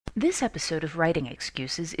This episode of Writing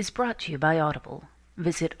Excuses is brought to you by Audible.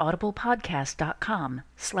 Visit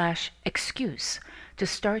audiblepodcast.com/excuse to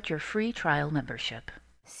start your free trial membership.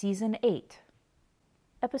 Season 8,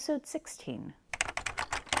 Episode 16.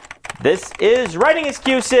 This is Writing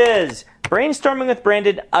Excuses! Brainstorming with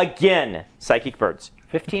Brandon again. Psychic Birds.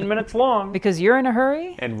 15 minutes long. Because you're in a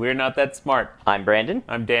hurry? And we're not that smart. I'm Brandon.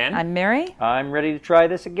 I'm Dan. I'm Mary. I'm ready to try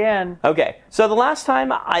this again. Okay, so the last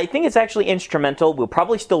time, I think it's actually instrumental. We'll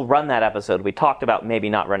probably still run that episode. We talked about maybe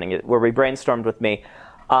not running it, where we brainstormed with me.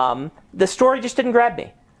 The story just didn't grab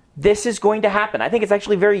me. This is going to happen. I think it's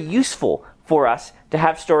actually very useful for us to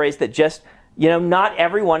have stories that just, not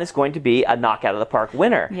everyone is going to be a knockout of the park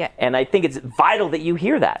winner. Yeah. And I think it's vital that you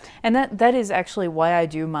hear that. And that is actually why I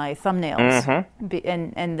do my thumbnails,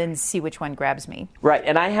 and then see which one grabs me. Right,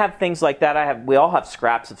 and I have things like that. We all have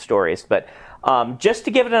scraps of stories, but just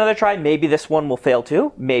to give it another try, maybe this one will fail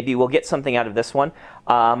too. Maybe we'll get something out of this one.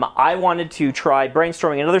 I wanted to try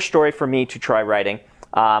brainstorming another story for me to try writing,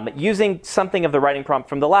 using something of the writing prompt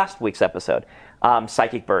from the last week's episode,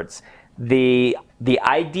 Psychic Birds. The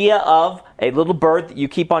idea of a little bird that you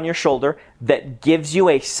keep on your shoulder that gives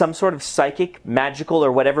you some sort of psychic, magical,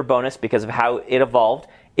 or whatever bonus because of how it evolved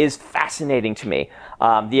is fascinating to me.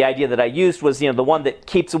 The idea that I used was, the one that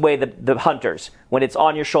keeps away the hunters. When it's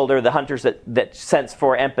on your shoulder, the hunters that sense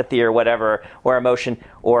for empathy or whatever, or emotion,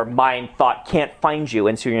 or mind, thought, can't find you,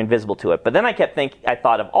 and so you're invisible to it. But then I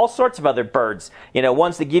thought of all sorts of other birds,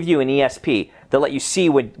 ones that give you an ESP, that let you see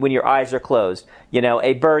when your eyes are closed.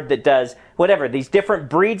 A bird that does whatever, these different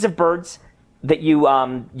breeds of birds that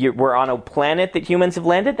we're on a planet that humans have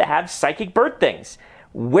landed that have psychic bird things.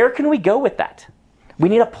 Where can we go with that? We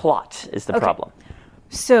need a plot, is the problem.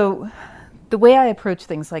 So the way I approach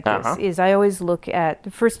things like this is I always look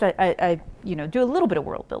at, first I do a little bit of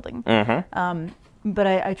world building, but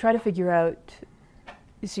I try to figure out,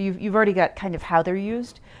 so you've already got kind of how they're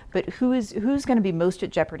used, but who's going to be most at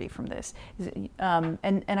jeopardy from this?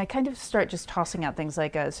 And I kind of start just tossing out things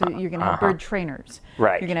like, so you're going to have bird trainers,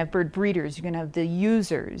 right? You're going to have bird breeders, you're going to have the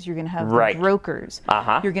users, you're going to have the brokers,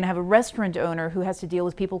 you're going to have a restaurant owner who has to deal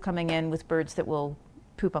with people coming in with birds that will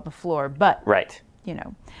poop on the floor, but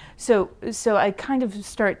so I kind of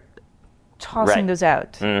start tossing those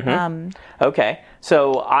out. Okay,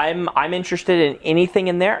 so I'm interested in anything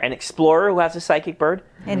in there. An explorer who has a psychic bird,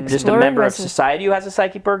 just a member of society who has a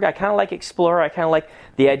psychic bird. I kind of like explorer. I kind of like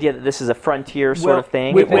the idea that this is a frontier sort of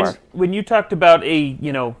thing. When you talked about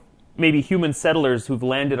maybe human settlers who've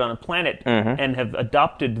landed on a planet and have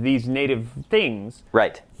adopted these native things,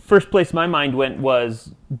 right? First place my mind went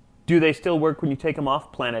was, do they still work when you take them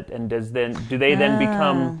off planet, and do they then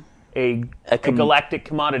become a galactic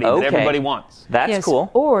commodity that everybody wants? That's cool.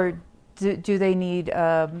 Or do they need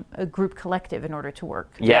a group collective in order to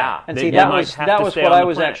work? Yeah. And see, that was what I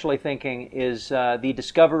was actually thinking, is the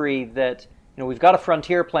discovery that we've got a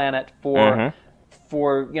frontier planet for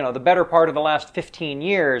the better part of the last 15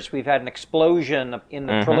 years. We've had an explosion in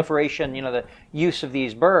the proliferation, the use of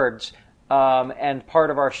these birds. And part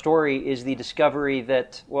of our story is the discovery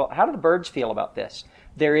that, how do the birds feel about this?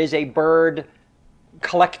 There is a bird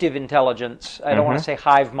collective intelligence. I don't want to say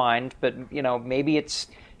hive mind, but maybe it's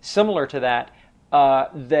similar to that.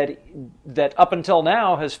 That up until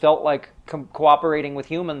now has felt like cooperating with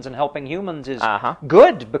humans and helping humans is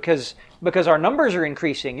good because our numbers are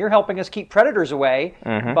increasing. You're helping us keep predators away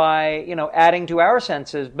by adding to our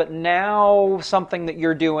senses. But now something that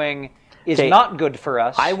you're doing is not good for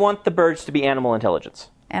us. I want the birds to be animal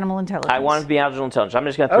intelligence. Animal intelligence. I want them to be animal intelligence. I'm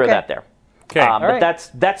just going to throw that there. Okay. But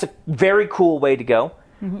that's a very cool way to go.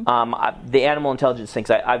 The animal intelligence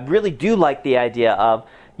things. I really do like the idea of,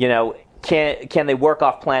 can they work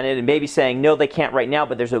off planet, and maybe saying, no, they can't right now,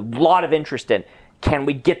 but there's a lot of interest in, can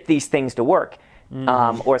we get these things to work?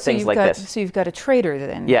 Or things like this. So you've got a trader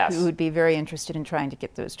then who would be very interested in trying to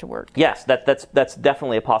get those to work. Yes, that's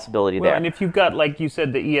definitely a possibility there. And if you've got, like you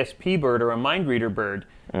said, the ESP bird or a mind reader bird,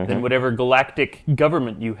 then whatever galactic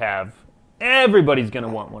government you have, everybody's going to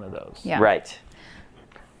want one of those. Yeah. Right.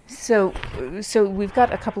 So we've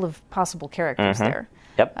got a couple of possible characters there.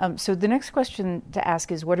 Yep. So the next question to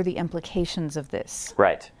ask is, what are the implications of this?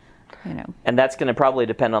 Right. And that's going to probably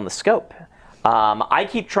depend on the scope. I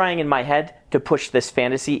keep trying in my head to push this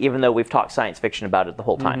fantasy, even though we've talked science fiction about it the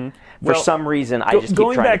whole time. For some reason, I just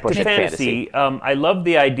keep trying to push it fantasy. Going back to fantasy, I love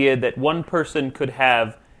the idea that one person could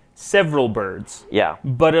have several birds,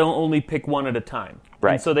 but only pick one at a time.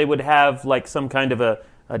 Right. And so they would have like some kind of a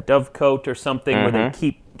dovecote or something where they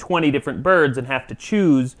keep 20 different birds and have to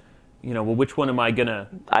choose, which one am I going to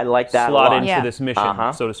slot into this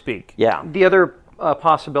mission, so to speak. Yeah. The other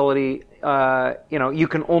possibility, you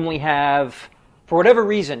can only have for whatever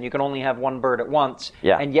reason, you can only have one bird at once.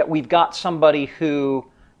 Yeah. And yet we've got somebody who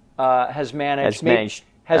has managed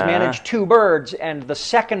managed two birds, and the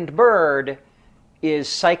second bird is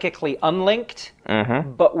psychically unlinked,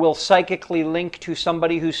 but will psychically link to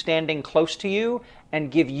somebody who's standing close to you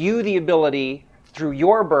and give you the ability through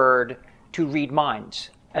your bird to read minds.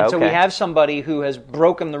 And so we have somebody who has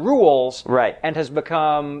broken the rules and has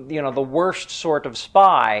become, the worst sort of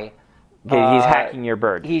spy. Okay, he's hacking your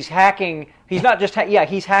bird. He's not just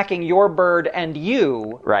he's hacking your bird and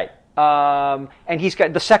you. Right. And he's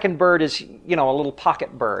got the second bird is, a little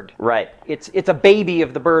pocket bird. Right. It's a baby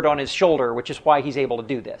of the bird on his shoulder, which is why he's able to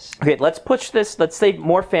do this. Okay, let's push this. Let's say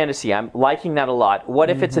more fantasy. I'm liking that a lot.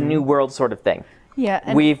 What if it's a new world sort of thing?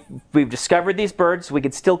 Yeah. We've discovered these birds. We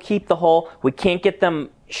could still keep the whole. We can't get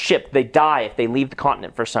them shipped. They die if they leave the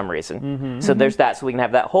continent for some reason. So there's that. So we can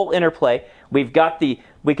have that whole interplay. We've got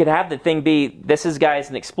we could have the thing be, this is guy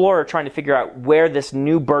as an explorer trying to figure out where this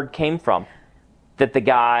new bird came from that the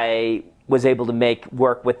guy was able to make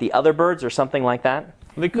work with the other birds or something like that.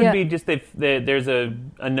 They could be just there's a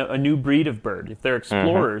new breed of bird. If they're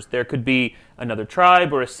explorers, there could be another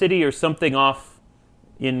tribe or a city or something off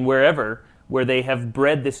in wherever where they have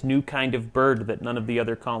bred this new kind of bird that none of the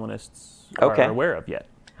other colonists are aware of yet.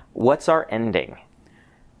 What's our ending?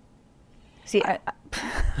 See,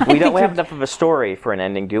 we don't have enough of a story for an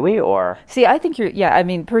ending, do we? Or see, I think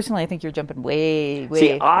personally, I think you're jumping way.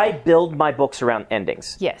 See, I build my books around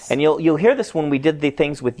endings. Yes, and you'll hear this when we did the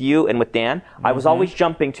things with you and with Dan. I was always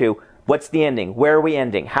jumping to what's the ending? Where are we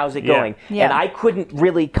ending? How's it going? Yeah. And I couldn't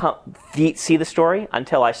really see the story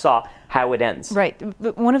until I saw how it ends. Right.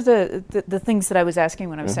 But one of the things that I was asking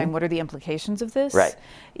when I was saying what are the implications of this,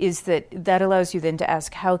 is that allows you then to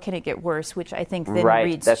ask how can it get worse, which I think then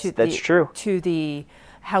reads to the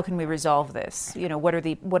how can we resolve this? What are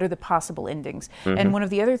the possible endings? And one of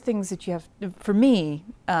the other things that you have, for me,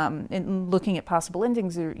 in looking at possible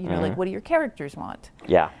endings, are like what do your characters want?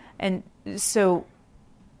 Yeah. And so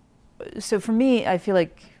for me, I feel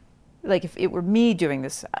like if it were me doing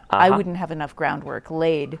this, I wouldn't have enough groundwork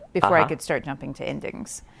laid before I could start jumping to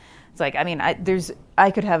endings. It's like,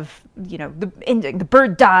 I could have, the ending, the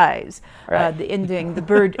bird dies. The ending, the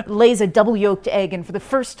bird lays a double-yolked egg, and for the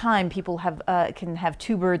first time, people can have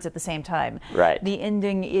two birds at the same time. Right. The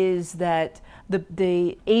ending is that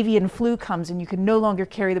the avian flu comes, and you can no longer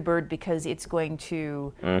carry the bird because it's going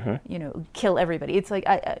to, kill everybody. It's like,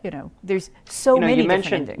 there's so many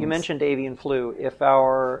different endings. You mentioned avian flu. If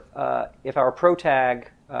our protag,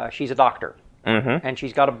 she's a doctor, and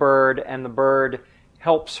she's got a bird, and the bird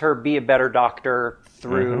helps her be a better doctor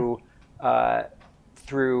through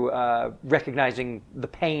recognizing the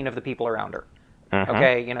pain of the people around her.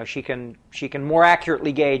 Okay, she can more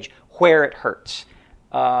accurately gauge where it hurts,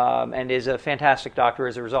 and is a fantastic doctor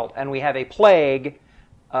as a result. And we have a plague,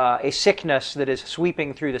 a sickness that is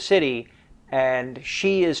sweeping through the city, and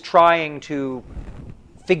she is trying to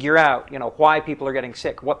figure out, why people are getting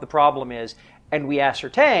sick, what the problem is, and we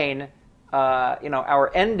ascertain. Our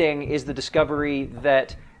ending is the discovery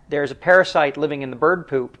that there's a parasite living in the bird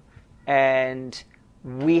poop, and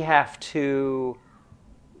we have to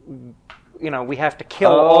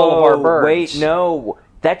kill all of our birds. Wait, no.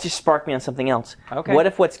 That just sparked me on something else. Okay. What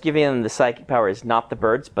if what's giving them the psychic power is not the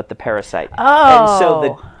birds, but the parasite? Oh. And so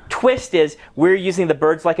the twist is we're using the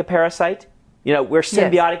birds like a parasite. We're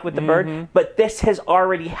symbiotic with the bird, but this has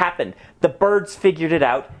already happened. The birds figured it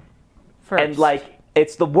out. First. And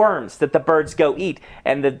it's the worms that the birds go eat.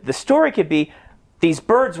 And the story could be these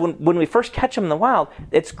birds, when we first catch them in the wild,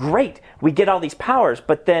 it's great. We get all these powers,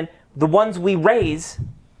 but then the ones we raise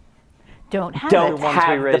don't have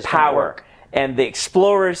the power. And the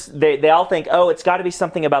explorers, they all think, it's got to be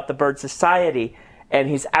something about the bird society. And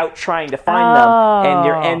he's out trying to find them. And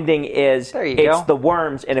your ending is it's the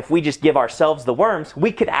worms. And if we just give ourselves the worms,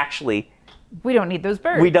 we could actually... We don't need those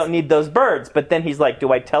birds. We don't need those birds. But then he's like,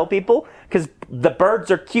 do I tell people? Because the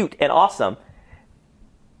birds are cute and awesome.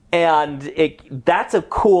 And that's a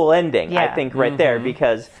cool ending, I think, right there,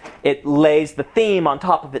 because it lays the theme on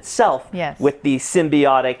top of itself with the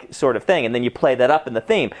symbiotic sort of thing. And then you play that up in the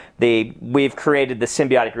theme. We've created the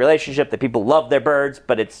symbiotic relationship that people love their birds,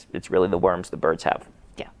 but it's really the worms the birds have.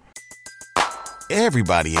 Yeah.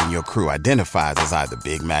 Everybody in your crew identifies as either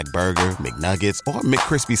Big Mac Burger, McNuggets, or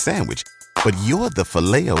McCrispy Sandwich. But you're the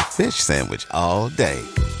Filet-O-Fish Sandwich all day.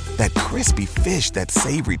 That crispy fish, that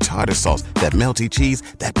savory tartar sauce, that melty cheese,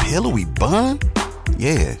 that pillowy bun.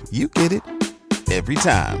 Yeah, you get it. Every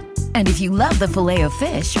time. And if you love the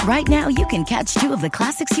Filet-O-Fish, right now you can catch two of the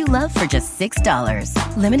classics you love for just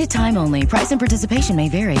 $6. Limited time only. Price and participation may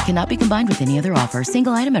vary. Cannot be combined with any other offer.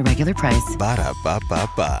 Single item at regular price.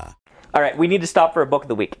 Ba-da-ba-ba-ba. All right, we need to stop for a book of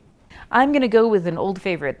the week. I'm going to go with an old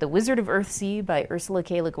favorite, The Wizard of Earthsea by Ursula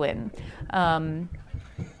K. Le Guin.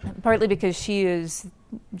 Partly because she is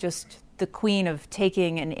just the queen of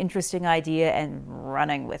taking an interesting idea and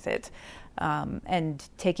running with it. And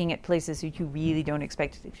taking it places that you really don't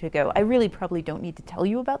expect it to go. I really probably don't need to tell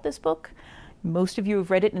you about this book. Most of you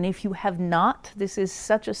have read it, and if you have not, this is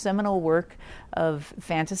such a seminal work of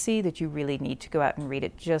fantasy that you really need to go out and read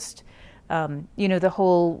it. Just, the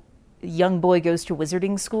whole young boy goes to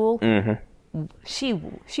wizarding school. Mm-hmm.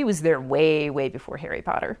 She was there way, way before Harry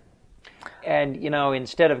Potter. And,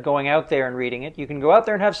 instead of going out there and reading it, you can go out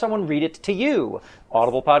there and have someone read it to you.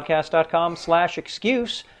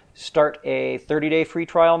 audiblepodcast.com/excuse. Start a 30-day free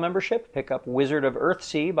trial membership. Pick up Wizard of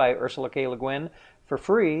Earthsea by Ursula K. Le Guin for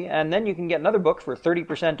free, and then you can get another book for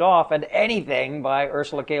 30% off, and anything by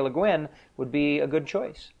Ursula K. Le Guin would be a good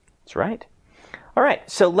choice. That's right. All right,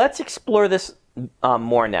 so let's explore this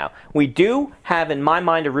more now. We do have, in my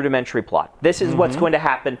mind, a rudimentary plot. This is what's going to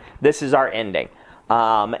happen. This is our ending.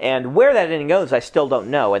 And where that ending goes, I still don't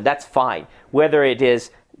know, and that's fine. Whether it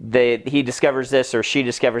is he discovers this or she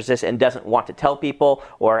discovers this and doesn't want to tell people,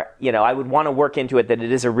 or, I would want to work into it that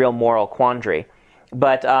it is a real moral quandary.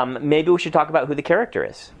 But maybe we should talk about who the character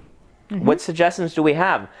is. Mm-hmm. What suggestions do we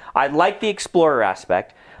have? I like the explorer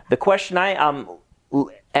aspect. The question I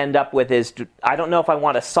end up with is, I don't know if I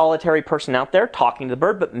want a solitary person out there talking to the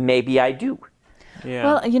bird, but maybe I do. Yeah.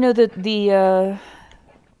 Well,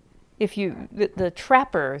 the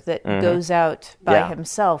trapper that goes out by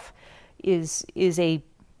himself is a,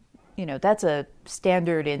 that's a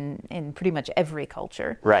standard in pretty much every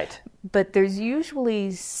culture. Right. But there's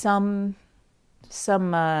usually some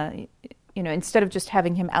instead of just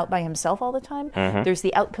having him out by himself all the time, there's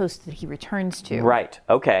the outpost that he returns to. Right.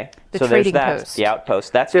 Okay. The so trading there's that. post. The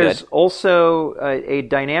outpost. That's there's good. Also a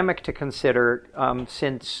dynamic to consider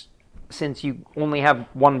since you only have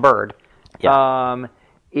one bird. Yeah.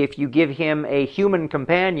 If you give him a human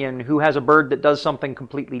companion who has a bird that does something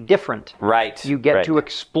completely different, right, you get to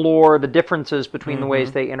explore the differences between the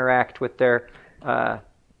ways they interact with their or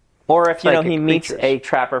if he meets creatures. a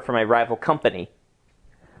trapper from a rival company.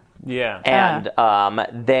 Yeah. And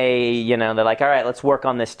they're like, all right, let's work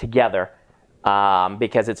on this together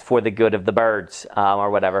because it's for the good of the birds or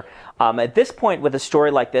whatever. At this point, with a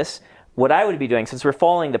story like this, what I would be doing, since we're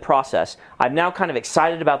following the process, I'm now kind of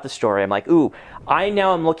excited about the story. I'm like, I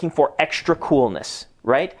now am looking for extra coolness,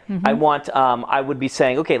 right? Mm-hmm. I would be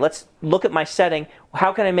saying, okay, let's look at my setting.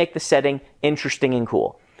 How can I make the setting interesting and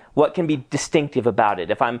cool? What can be distinctive about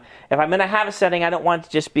it? If I'm going to have a setting, I don't want it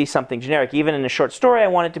to just be something generic. Even in a short story, I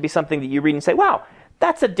want it to be something that you read and say, wow,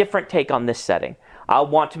 that's a different take on this setting. I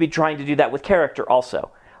want to be trying to do that with character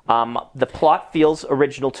also. The plot feels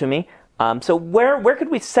original to me. So where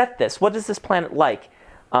could we set this? What is this planet like?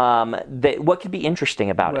 What could be interesting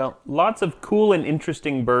about it? Well, lots of cool and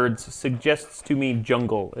interesting birds suggests to me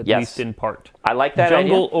jungle, at least in part. I like that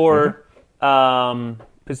jungle idea. Or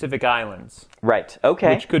Pacific Islands. Right,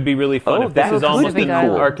 okay. Which could be really fun if this is almost an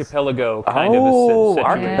archipelago kind of a situation.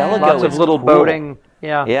 Archipelago. Lots of little boating.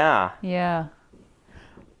 Yeah. Yeah.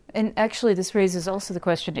 And actually, this raises also the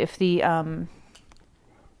question: if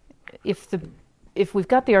we've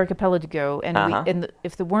got the archipelago, and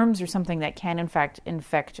if the worms are something that can in fact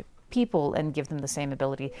infect people and give them the same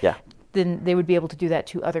ability, then they would be able to do that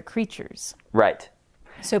to other creatures. Right.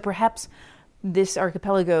 So perhaps this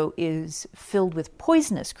archipelago is filled with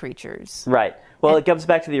poisonous creatures. Right. Well, it comes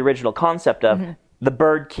back to the original concept of the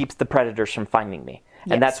bird keeps the predators from finding me.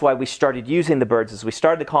 Yes. And that's why we started using the birds. As we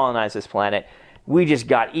started to colonize this planet, we just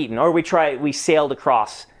got eaten. Or we sailed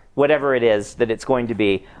across whatever it is that it's going to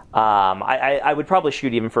be. I would probably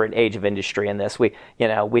shoot even for an age of industry in this. We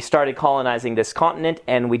started colonizing this continent,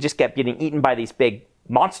 and we just kept getting eaten by these big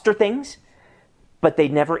monster things, but they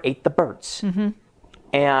never ate the birds. Mm-hmm.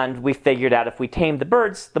 And we figured out if we tamed the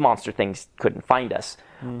birds, the monster things couldn't find us.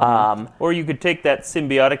 Mm-hmm. Or you could take that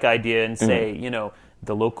symbiotic idea and say,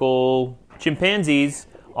 the local chimpanzees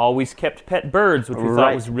always kept pet birds, which we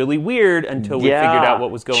thought was really weird until we figured out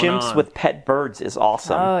what was going on. Chimps with pet birds is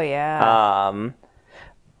awesome. Oh, yeah.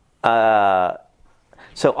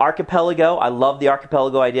 So archipelago, I love the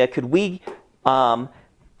archipelago idea. Could I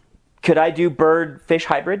do bird-fish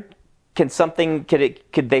hybrid?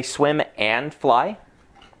 Could they swim and fly?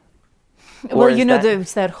 Well,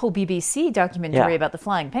 there's that whole BBC documentary about the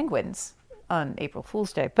flying penguins on April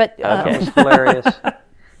Fool's Day. But that was hilarious.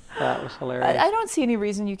 That was hilarious. I don't see any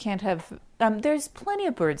reason you can't have... there's plenty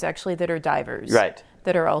of birds, actually, that are divers. Right.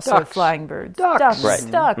 That are also Ducks. flying birds. Ducks.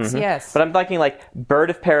 Ducks, yes. But I'm thinking like bird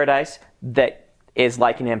of paradise that is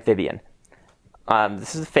like an amphibian.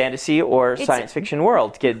 This is a fantasy or science fiction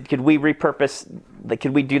world. Could we repurpose?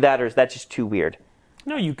 Could we do that, or is that just too weird?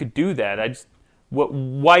 No, you could do that.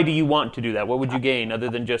 Why do you want to do that? What would you gain other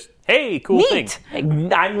than just, hey, cool thing?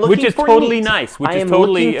 I'm looking which is for totally neat. nice. Which I is am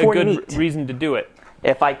totally looking for a good neat. reason to do it.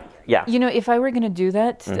 If I were going to do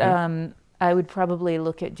that, I would probably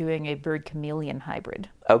look at doing a bird chameleon hybrid.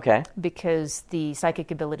 Okay. Because the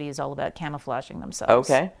psychic ability is all about camouflaging themselves.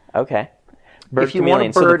 Okay. Bird If you want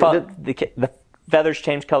a chameleon. bird, So the feathers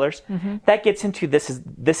change colors. That gets into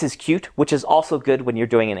this is cute, which is also good when you're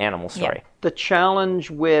doing an animal story. Yeah. The challenge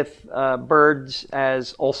with birds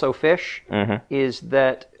as also fish is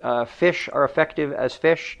that fish are effective as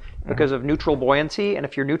fish because of neutral buoyancy, and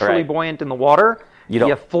if you're neutrally buoyant in the water,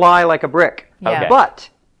 you fly like a brick. Yeah. Okay. But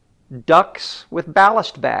ducks with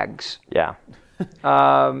ballast bags. Yeah. There's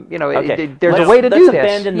a way to do Let's this.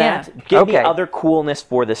 abandon that. Give me other coolness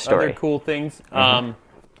for this story. Other cool things.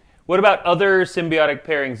 What about other symbiotic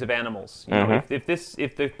pairings of animals? You know,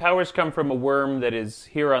 if the powers come from a worm that is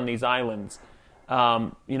here on these islands,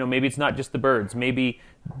 maybe it's not just the birds. Maybe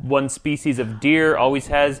one species of deer always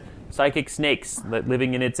has psychic snakes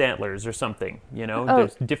living in its antlers or something.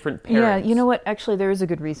 There's different pairings. Yeah, you know what? Actually, there is a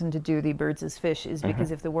good reason to do the birds as fish, is because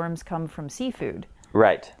if the worms come from seafood,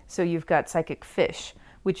 right? So you've got psychic fish,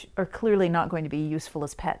 which are clearly not going to be useful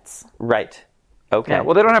as pets. Right. Okay. Yeah,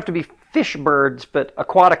 well, they don't have to be fish birds, but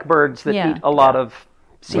aquatic birds that eat a lot of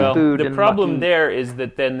seafood. Well, the and problem mucky. there is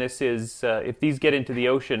that then this is, if these get into the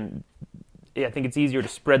ocean, I think it's easier to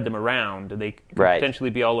spread them around. They could potentially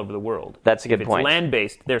be all over the world. That's a good point. If it's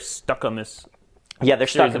land-based, they're stuck on this. Yeah, they're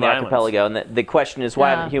stuck in the archipelago, and the question is, why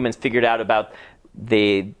haven't humans figured out about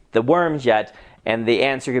the worms yet? And the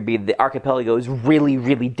answer could be the archipelago is really,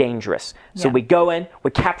 really dangerous. So we go in,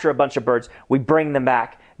 we capture a bunch of birds, we bring them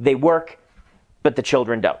back, they work, but the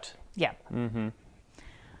children don't. Yeah. I'm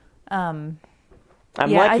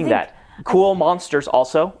liking that. Cool monsters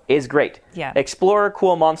also is great. Yeah. Explore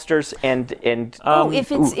cool monsters and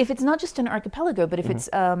if it's not just an archipelago, but if it's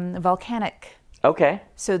volcanic. Okay.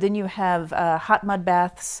 So then you have hot mud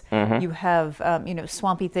baths, you have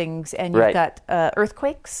swampy things, and you've got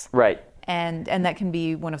earthquakes. Right. And that can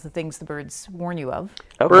be one of the things the birds warn you of.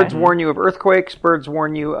 Okay. Birds warn you of earthquakes, birds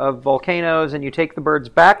warn you of volcanoes, and you take the birds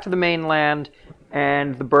back to the mainland,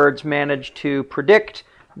 and the birds manage to predict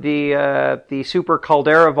the super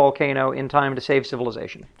caldera volcano in time to save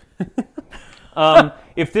civilization.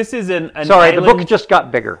 If this is an Sorry, island, the book just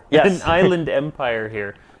got bigger. An island empire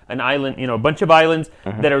here. An island, a bunch of islands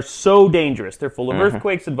that are so dangerous. They're full of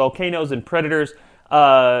earthquakes and volcanoes and predators.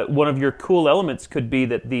 One of your cool elements could be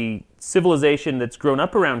that the civilization that's grown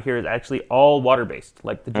up around here is actually all water-based,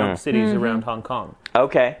 like the jump cities around Hong Kong.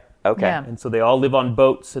 Okay. Yeah. And so they all live on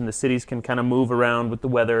boats, and the cities can kind of move around with the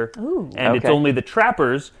weather. And it's only the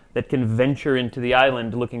trappers that can venture into the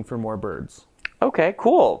island looking for more birds. Okay,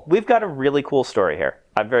 cool. We've got a really cool story here.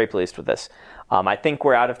 I'm very pleased with this. I think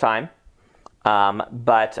we're out of time.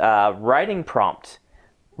 But writing prompt.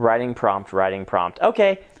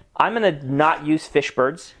 Okay, I'm going to not use fish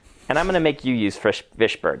birds, and I'm going to make you use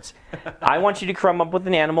fish birds. I want you to come up with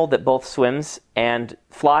an animal that both swims and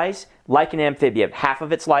flies like an amphibian. Half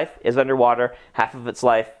of its life is underwater, half of its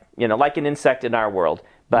life, like an insect in our world.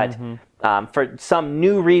 But for some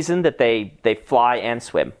new reason that they fly and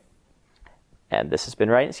swim. And this has been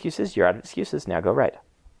Writing Excuses. You're out of excuses. Now go write.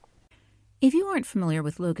 If you aren't familiar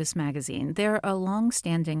with Locus Magazine, they're a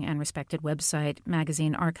long-standing and respected website,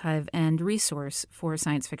 magazine archive, and resource for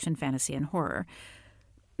science fiction, fantasy, and horror.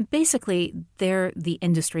 Basically, they're the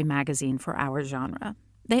industry magazine for our genre.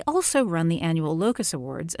 They also run the annual Locus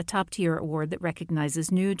Awards, a top-tier award that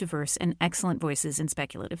recognizes new, diverse, and excellent voices in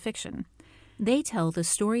speculative fiction. They tell the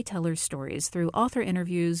storyteller's stories through author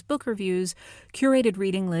interviews, book reviews, curated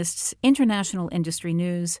reading lists, international industry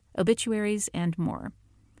news, obituaries, and more.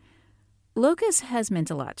 Locus has meant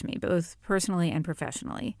a lot to me, both personally and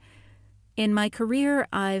professionally. In my career,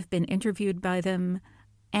 I've been interviewed by them,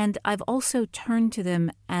 and I've also turned to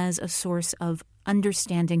them as a source of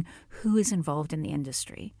understanding who is involved in the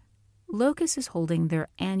industry. Locus is holding their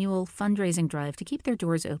annual fundraising drive to keep their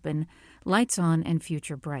doors open, lights on, and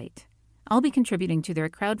future bright. I'll be contributing to their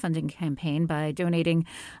crowdfunding campaign by donating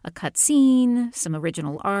a cut scene, some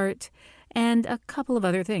original art, and a couple of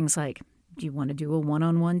other things like, do you want to do a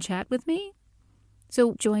one-on-one chat with me?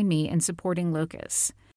 So join me in supporting Locus.